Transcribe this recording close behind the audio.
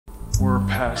We're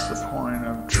past the point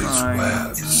of trying.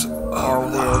 Webs of Our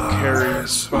will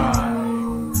carries by.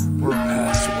 We're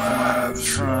past the point of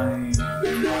trying.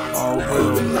 Our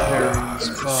will carries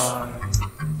by.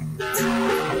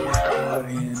 We're caught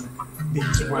in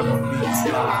these web of these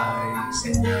lies.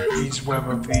 These web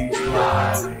of these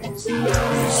lies.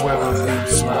 These web of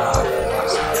these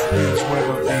lies. These web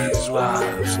of these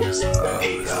lies.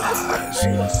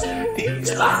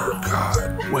 These lies.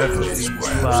 Web of these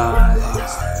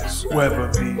lies. Web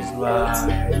of these lies.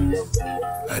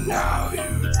 And now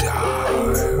you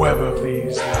die. Web of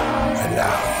these lies. And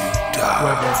now you die.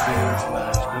 Web of these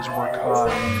lies. Because we're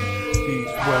caught in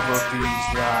these web of these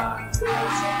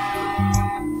lies.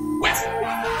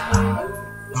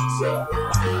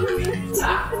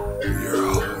 You're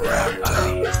all wrapped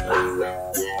up.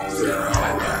 You're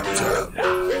all wrapped up.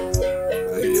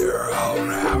 You're all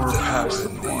wrapped We're up past the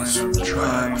in point these of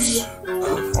trying. webs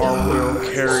of Our will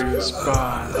lies. carries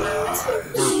by.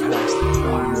 We're past the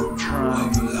point of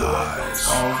trying. Lies.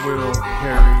 Our will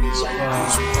carries These by.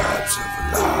 webs of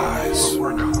lies. But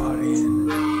we're caught in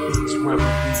these web of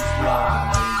these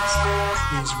lies.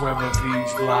 These web of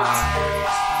these lies.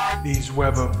 These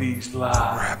web of these lies.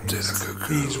 Wrapped in a cocoon.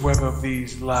 These web of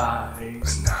these lies.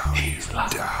 And now you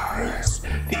die.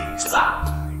 These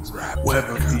lies. Wrapped Web in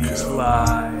a of these cocoon.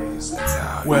 lies.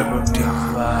 Now Web you of these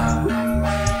die.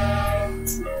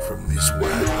 lies. From this web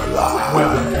of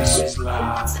Web of lies. these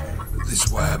lies. This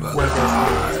web of Web of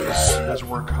lies. these as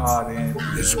we're caught in.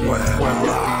 This Web web of of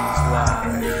these lies.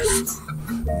 lies.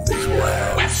 These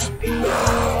webs of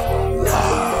lies.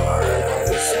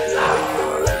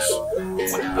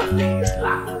 Web of these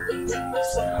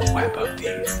lies. Web of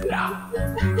these lies.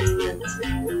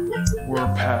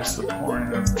 We're past the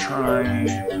point of trying.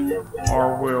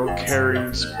 Our will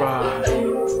carries by.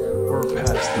 We're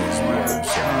past the point of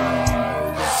trying.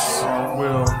 Our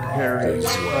will carries by.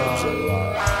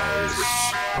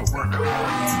 But we're caught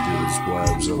in These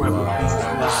webs of web of lies. these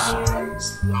lies.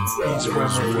 These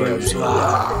web of these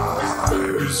lies.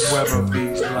 These web of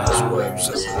these lies. Webs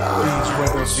of These lies.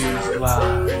 web of these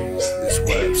lies. These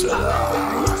webs of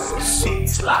lies.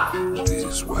 These lies.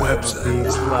 These Web webs of of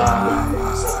these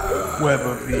lies. Web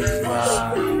of these lies.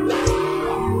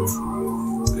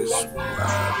 These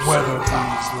Web of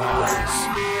these lies.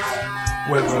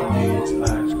 Web of these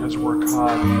lies. Because we're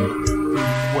caught in these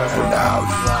web of now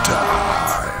these you lies.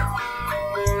 die.